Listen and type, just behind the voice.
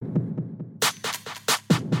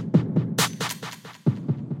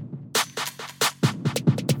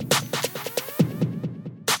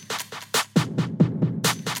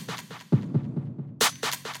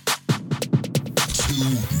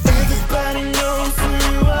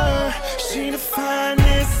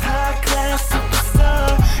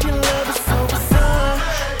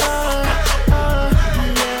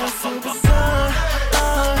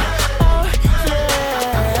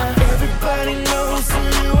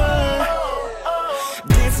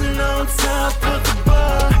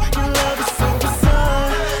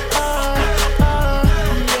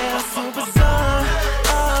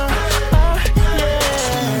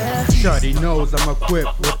knows I'm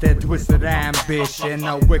equipped with that twisted ambition.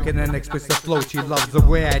 A wicked and explicit flow, she loves the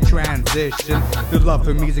way I transition. The love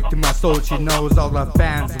for music to my soul, she knows all her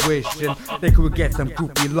fans wishing they could get some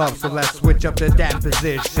groupie love, so let's switch up the damn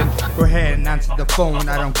position. Go ahead and answer the phone,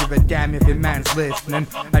 I don't give a damn if your man's listening.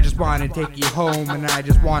 I just wanna take you home and I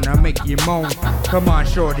just wanna make you moan. Come on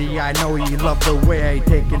shorty, I know you love the way I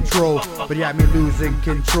take control, but you got me losing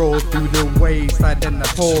control through the waistline and the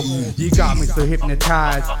pole. You got me so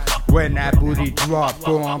hypnotized when that booty drop.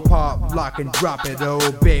 Go on pop, lock and drop it,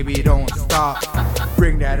 oh baby don't stop.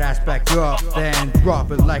 Bring that ass back up, then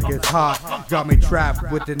drop it like it's hot. Got me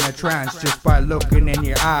trapped within a trance just by looking in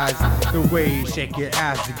your eyes. The way you shake your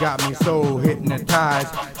ass, you got me so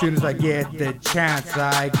hypnotized. Soon as I get the chance,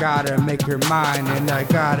 I gotta make her mine, and I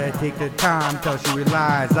gotta take the time till she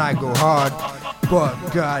realizes I go hard. But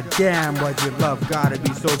goddamn, what your love gotta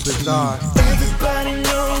be so bizarre. Everybody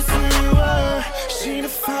knows who you are. She the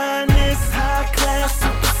finest, high class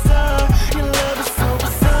superstar. Your love is so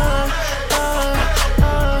bizarre.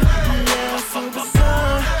 Yeah, so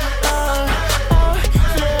bizarre. Yeah.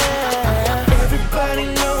 Everybody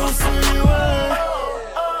knows who you are.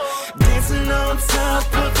 Dancing on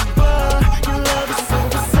top of the bar. Your love is so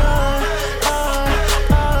bizarre.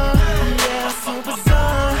 Yeah, so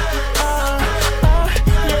bizarre.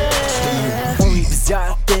 Only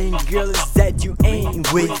bizarre thing, girl, is that you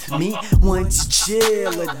ain't with me. Want to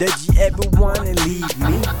chill, or does you ever wanna leave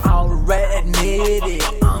me? Alright, admit it,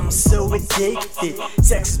 I'm so addicted.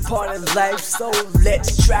 Sex is part of life, so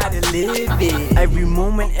let's try to live it. Every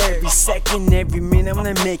moment, every second, every minute, I'm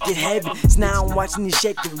gonna make it heavy. So now I'm watching you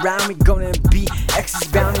shake around me, gonna be X's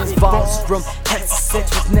bound and balls from head to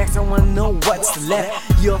sex. What's next? I wanna know what's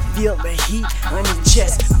left. You'll feel the heat on your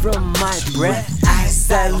chest from my breath.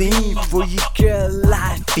 As I lean for you, girl,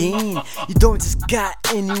 I fiend. You don't just got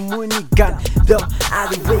anyone, you got the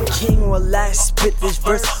out of way king. While I spit this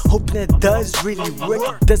verse, hoping it does really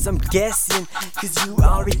work. It does, I'm guessing, cause you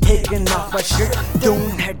already taken off my shirt.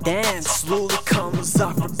 Doing her dance, slowly comes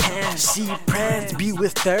off her pants. She prance, be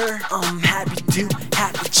with her, I'm happy to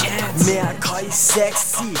have the chance. May I call you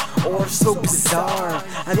sexy or so bizarre?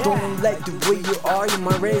 I don't like the way you are, you're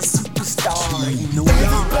my red superstar. You know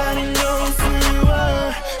everybody knows who you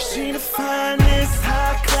are. She the finest,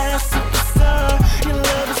 high class superstar. Your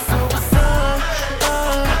love is so bizarre.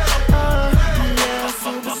 Yeah,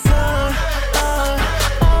 so bizarre.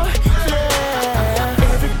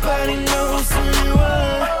 Yeah. Everybody knows who you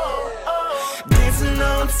are. Dancing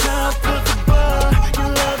on top of the bar. Your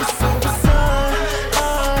love is so bizarre.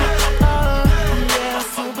 Yeah,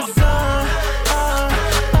 so bizarre.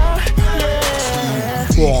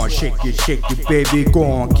 Yeah. Go on, shake it, baby. Go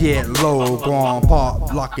on, get low. Go on,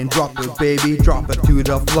 pop, lock and drop it, baby. Drop it to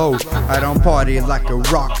the flow. I don't party like a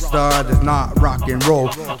rock star. That's not rock and roll.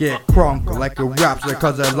 Get crunk like a rapster,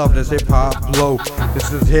 cause I love this hip hop flow.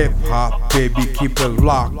 This is hip hop, baby. Keep it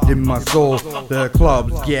locked in my soul. The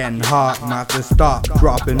club's getting hot, not to stop,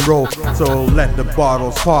 drop and roll. So let the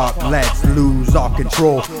bottles pop. Let's lose all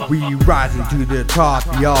control. We rising to the top.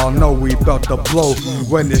 Y'all know we about to blow.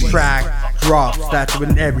 When this track drops, that's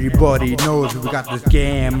when everybody knows we got this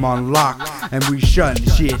game on lock, and we shutting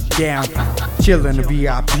shit down. Chillin' the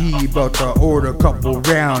VIP, about to order a couple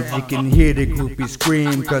rounds. You can hear the groupies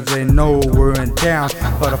scream, cause they know we're in town.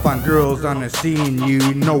 But if I'm girls on the scene, you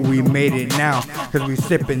know we made it now. Cause we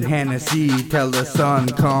sippin' Hennessy till the sun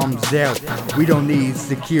comes out. We don't need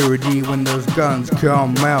security when those guns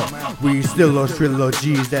come out. We still those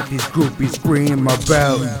trilogies that these groupies scream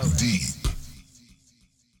about.